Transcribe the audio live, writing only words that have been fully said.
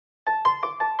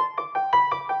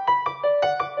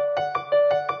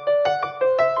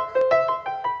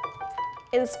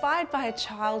Inspired by a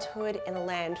childhood in a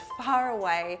land far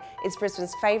away is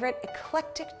Brisbane's favourite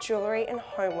eclectic jewellery and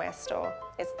homeware store.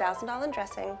 It's Thousand Island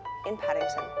Dressing in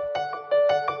Paddington.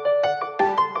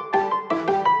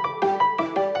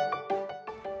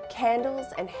 Candles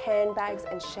and handbags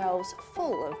and shelves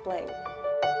full of bling.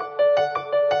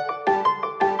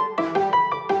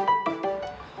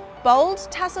 Bold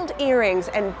tasselled earrings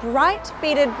and bright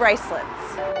beaded bracelets.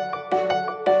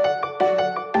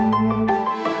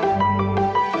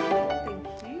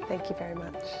 Thank you very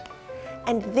much.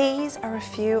 And these are a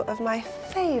few of my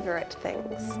favourite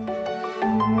things.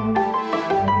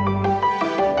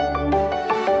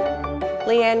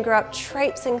 Leanne grew up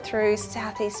traipsing through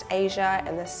Southeast Asia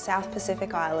and the South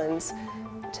Pacific Islands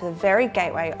to the very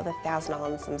gateway of the Thousand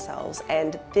Islands themselves,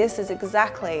 and this is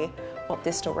exactly what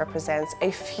this store represents,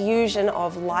 a fusion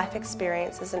of life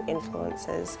experiences and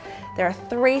influences. There are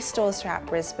 3 stores throughout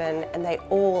Brisbane and they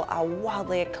all are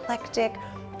wildly eclectic.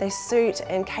 They suit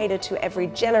and cater to every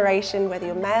generation, whether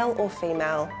you're male or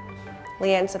female.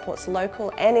 Leanne supports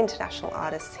local and international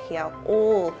artists here,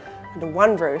 all under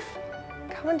one roof.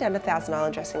 Come on down to Thousand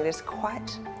Island Dressing, it is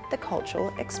quite the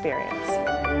cultural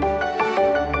experience.